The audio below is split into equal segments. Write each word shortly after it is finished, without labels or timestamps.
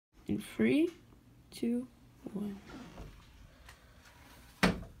In 3, 2, 1.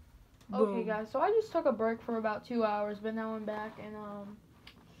 Okay guys, so I just took a break for about 2 hours, but now I'm back and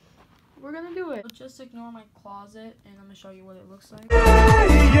we're gonna do it. Just ignore my closet and I'm gonna show you what it looks like.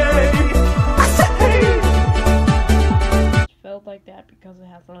 It felt like that because it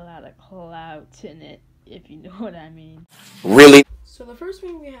has a lot of clouds in it, if you know what I mean. Really? So the first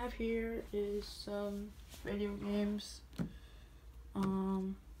thing we have here is some video games.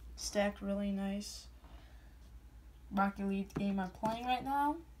 Stacked really nice. Rocket League game I'm playing right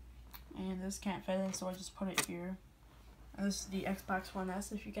now. And this can't fit in, so I just put it here. And this is the Xbox One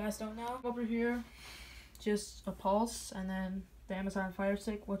S, if you guys don't know. Over here, just a Pulse, and then the Amazon Fire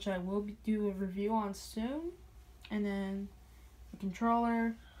Stick, which I will do a review on soon. And then the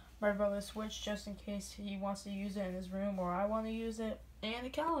controller, my brother's Switch, just in case he wants to use it in his room or I want to use it, and a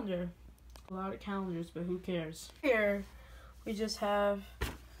calendar. A lot of calendars, but who cares? Here, we just have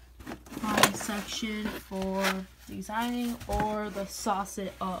my section for designing, or the sauce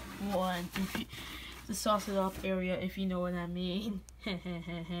it up one, the sauce it up area, if you know what I mean.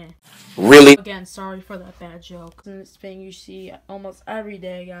 Really? Again, sorry for that bad joke. This thing you see almost every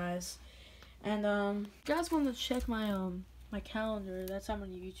day, guys. And if you guys want to check my my calendar, that's how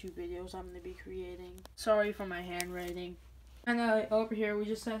many YouTube videos I'm gonna be creating. Sorry for my handwriting. And over here we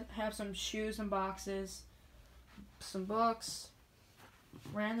just have some shoes and boxes, some books,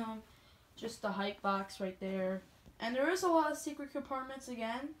 random, just the hype box right there. And there is a lot of secret compartments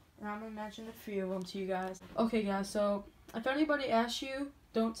again, and I'm going to mention a few of them to you guys. Okay guys, so if anybody asks you,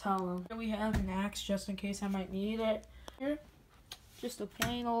 don't tell them. Here we have an axe just in case I might need it. Here, just a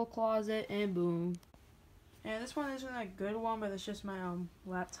plain old closet, and boom. And this one isn't a good one, but it's just my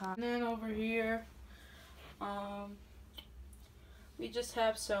laptop. And then over here, we just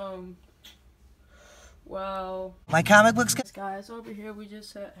have some, well, my comic books. Guys, over here we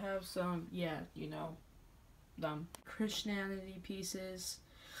just have some, yeah, you know, Christianity pieces.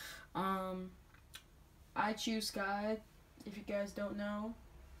 I choose God. If you guys don't know,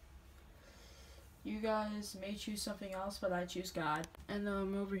 you guys may choose something else, but I choose God. And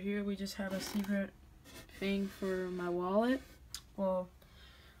over here we just have a secret thing for my wallet. Well,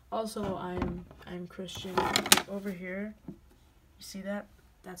 also I'm Christian. Over here, you see that?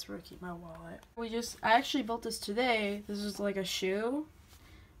 That's where I keep my wallet. I actually built this today. This is like a shoe.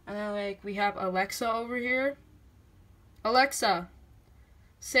 And then like we have Alexa over here. Alexa,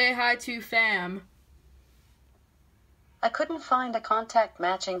 say hi to fam. I couldn't find a contact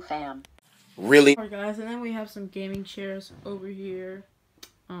matching fam. Really? Alright guys, and then we have some gaming chairs over here.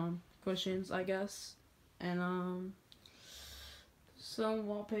 Cushions, I guess. And some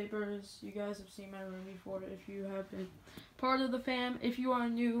wallpapers. You guys have seen my room before if you have been part of the fam. If you are a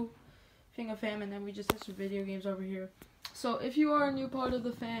new thing of fam, and then we just have some video games over here. So if you are a new part of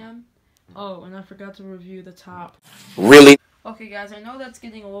the fam, oh, and I forgot to review the top. Really? Okay guys, I know that's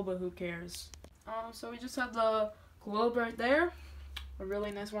getting old, but who cares? So we just have the globe right there. A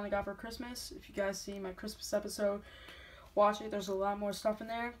really nice one I got for Christmas. If you guys see my Christmas episode, watch it. There's a lot more stuff in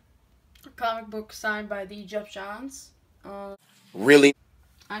there. A comic book signed by the Jeff Johns. Really?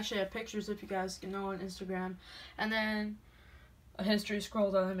 I actually have pictures if you guys can know on Instagram. And then a history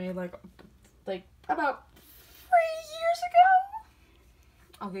scroll that I made like about 3 years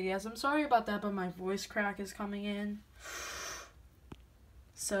ago. Okay, yes, I'm sorry about that, but my voice crack is coming in.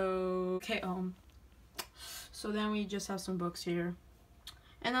 So, okay, so then we just have some books here.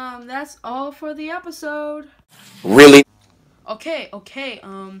 And that's all for the episode. Really? Okay,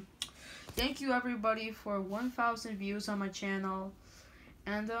 thank you everybody for 1,000 views on my channel.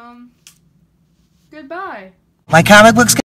 And goodbye. My comic books.